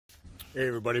Hey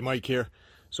everybody, Mike here.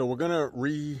 So we're gonna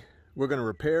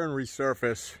repair and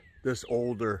resurface this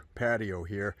older patio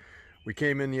here. We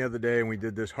came in the other day and we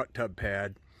did this hot tub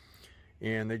pad,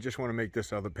 and they just want to make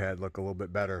this other pad look a little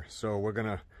bit better. So we're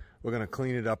gonna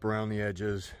clean it up around the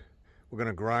edges. We're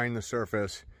gonna grind the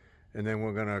surface, and then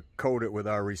we're gonna coat it with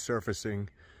our resurfacing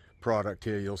product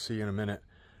here. You'll see in a minute.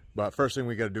 But first thing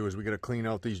we got to do is we got to clean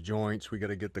out these joints. We got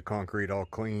to get the concrete all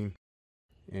clean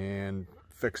and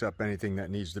fix up anything that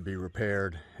needs to be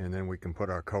repaired, and then we can put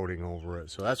our coating over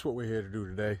it. So that's what we're here to do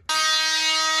today.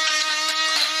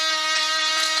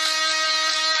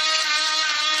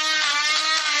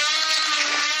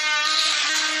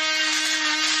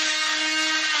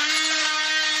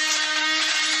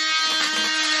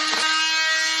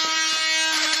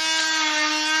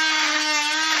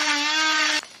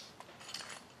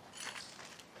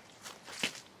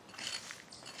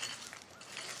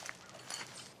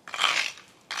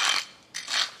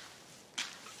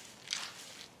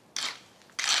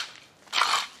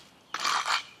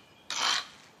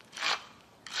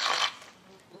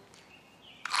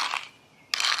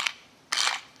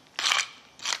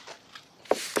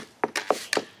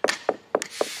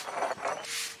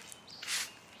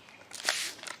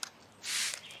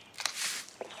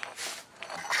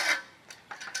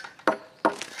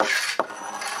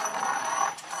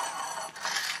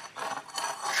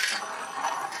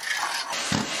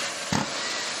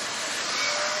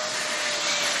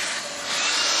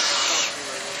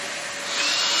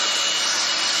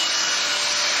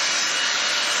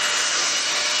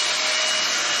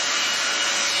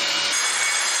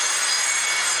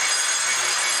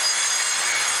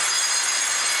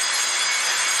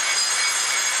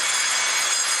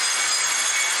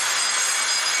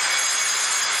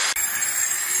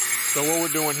 So what we're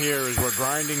doing here is we're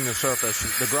grinding the surface.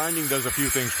 The grinding does a few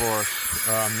things for us.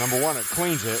 Number one, it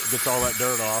cleans it, gets all that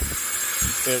dirt off.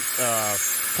 It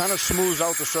kind of smooths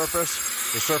out the surface.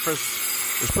 The surface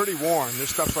is pretty worn. This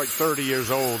stuff's like 30 years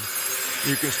old.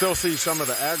 You can still see some of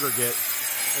the aggregate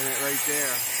in it right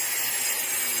there.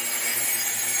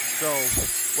 So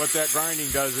what that grinding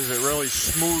does is it really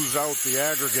smooths out the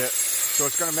aggregate. So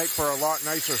it's going to make for a lot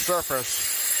nicer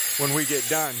surface when we get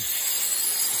done.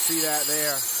 See that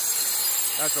there?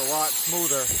 That's a lot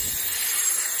smoother,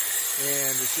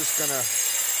 and it's just going to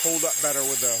hold up better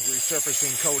with the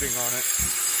resurfacing coating on it.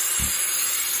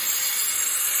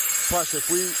 Plus,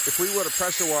 if we were to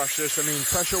pressure wash this, I mean,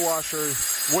 pressure washer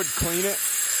would clean it,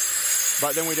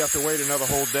 but then we'd have to wait another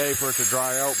whole day for it to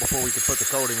dry out before we could put the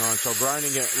coating on. So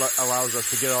grinding it allows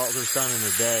us to get all this done in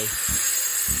a day.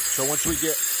 So once we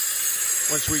get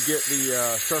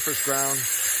the surface ground,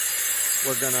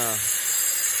 we're gonna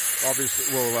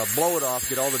obviously we'll blow it off,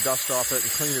 get all the dust off it,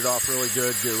 and clean it off really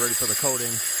good, get ready for the coating.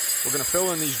 We're going to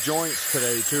fill in these joints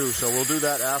today too, so we'll do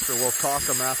that after. We'll caulk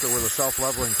them after with a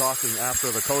self-leveling caulking after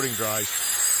the coating dries.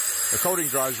 The coating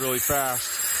dries really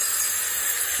fast,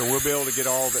 so we'll be able to get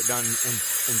all of it done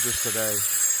in just today.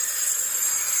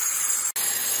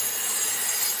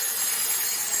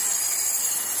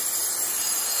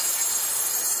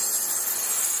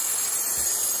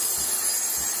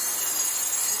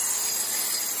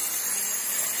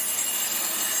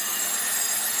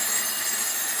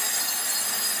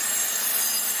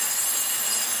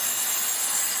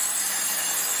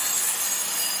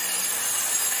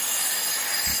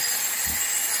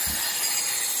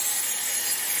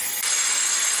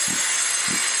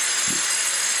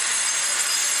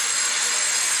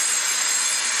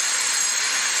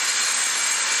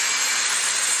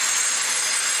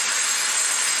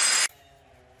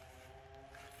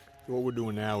 What we're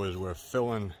doing now is we're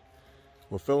filling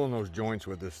those joints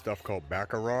with this stuff called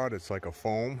backer rod. It's like a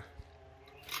foam,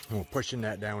 and we're pushing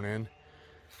that down in.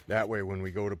 That way when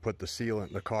we go to put the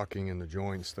sealant, the caulking in the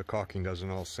joints, the caulking doesn't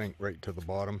all sink right to the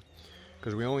bottom,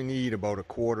 because we only need about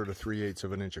 1/4 to 3/8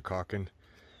 of an inch of caulking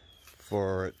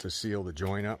for it to seal the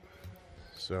joint up.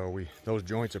 So those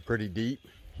joints are pretty deep,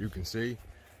 you can see.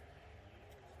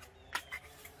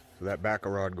 So that backer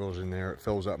rod goes in there, it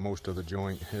fills up most of the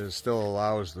joint. It still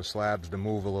allows the slabs to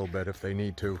move a little bit if they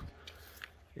need to.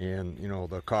 And you know,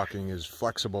 the caulking is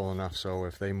flexible enough so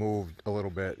if they move a little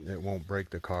bit, it won't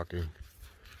break the caulking.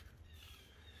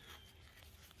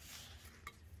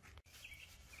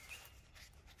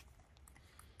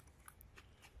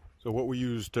 So what we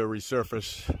use to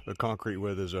resurface the concrete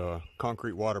with is a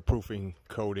concrete waterproofing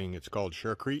coating. It's called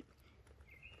Screed.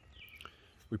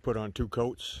 We put on 2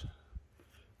 coats.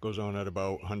 Goes on at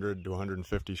about 100 to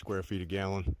 150 square feet a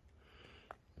gallon.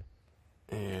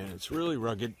 And it's really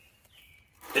rugged.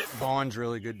 It bonds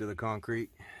really good to the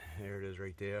concrete. There it is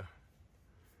right there.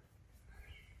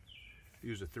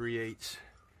 Use a 3/8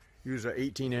 use an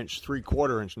 18-inch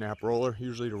 3/4-inch nap roller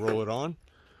usually to roll it on.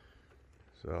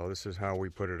 So this is how we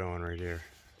put it on right here.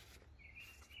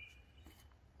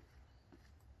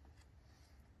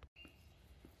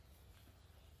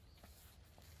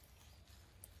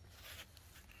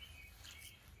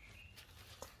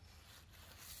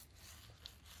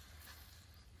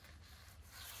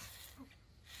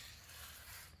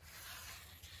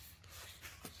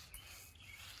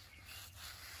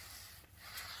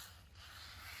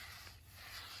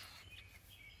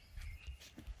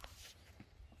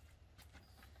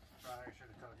 I should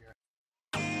have told you.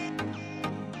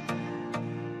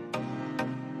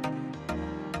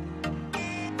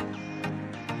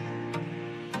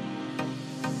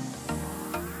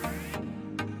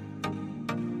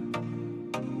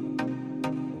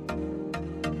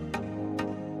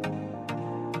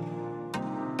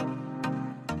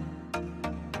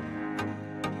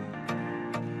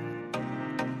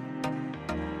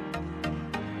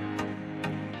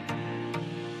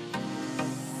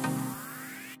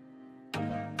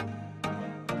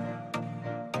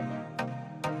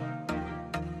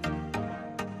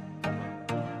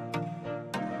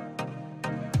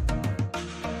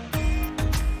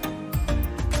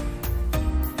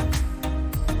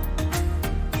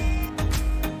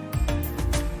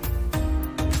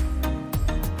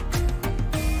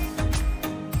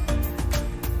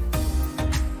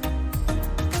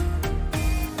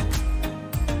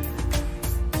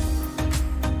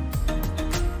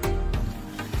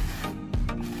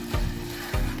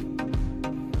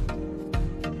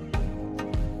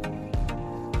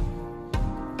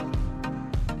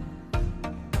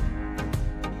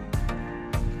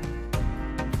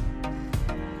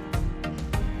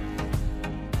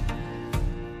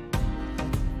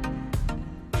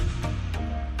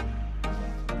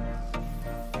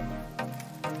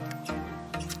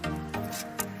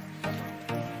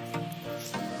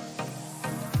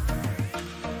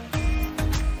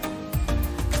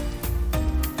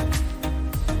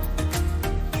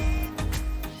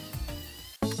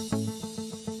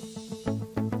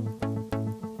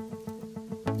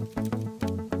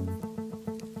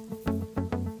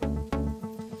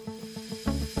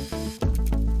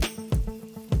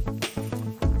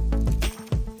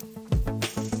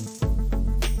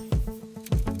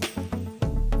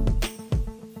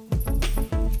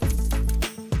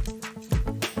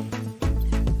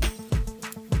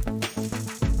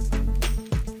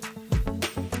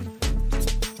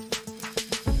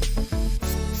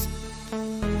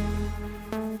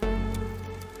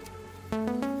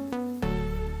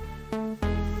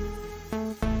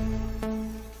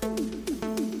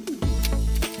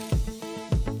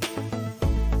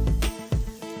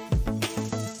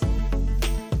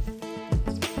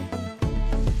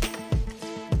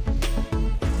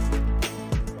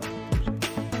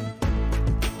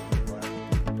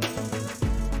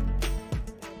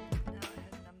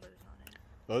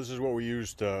 So this is what we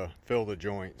use to fill the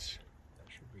joints.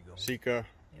 That should be going. Sika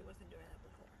It wasn't doing that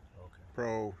before. Okay.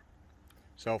 Pro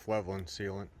self-leveling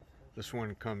sealant. This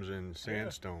one comes in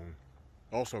sandstone.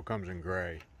 Also comes in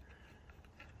gray.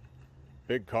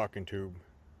 Big caulking tube,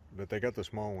 but they got the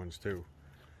small ones too.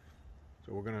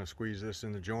 So we're gonna squeeze this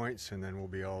in the joints and then we'll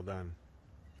be all done.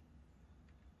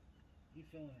 You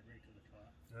filling it right to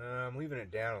the top? I'm leaving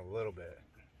it down a little bit.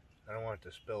 I don't want it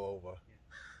to spill over.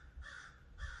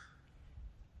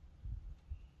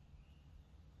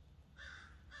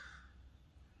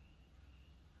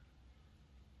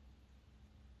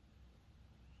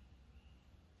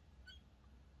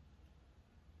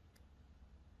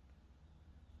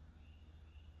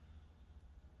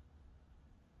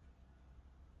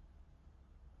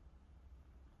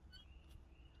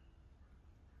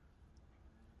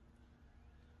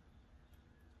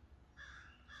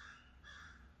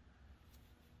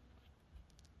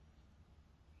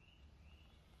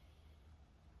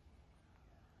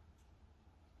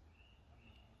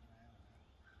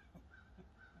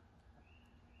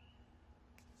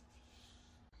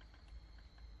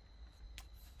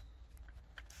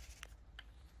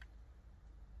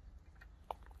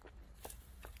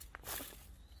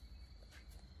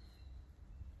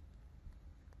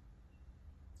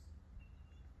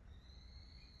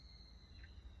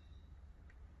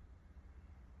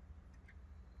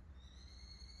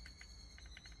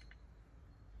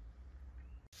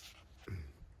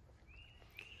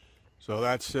 So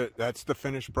that's it. That's the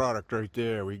finished product right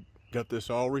there. We got this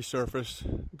all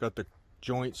resurfaced. Got the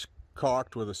joints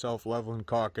caulked with a self-leveling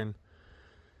caulking.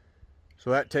 So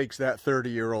that takes that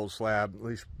 30-year-old slab, at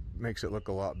least makes it look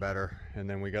a lot better. And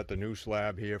then we got the new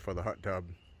slab here for the hot tub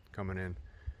coming in.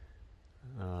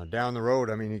 Down the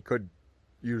road, I mean, you could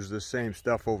use the same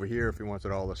stuff over here if he wants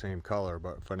it all the same color,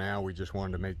 but for now we just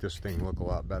wanted to make this thing look a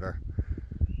lot better.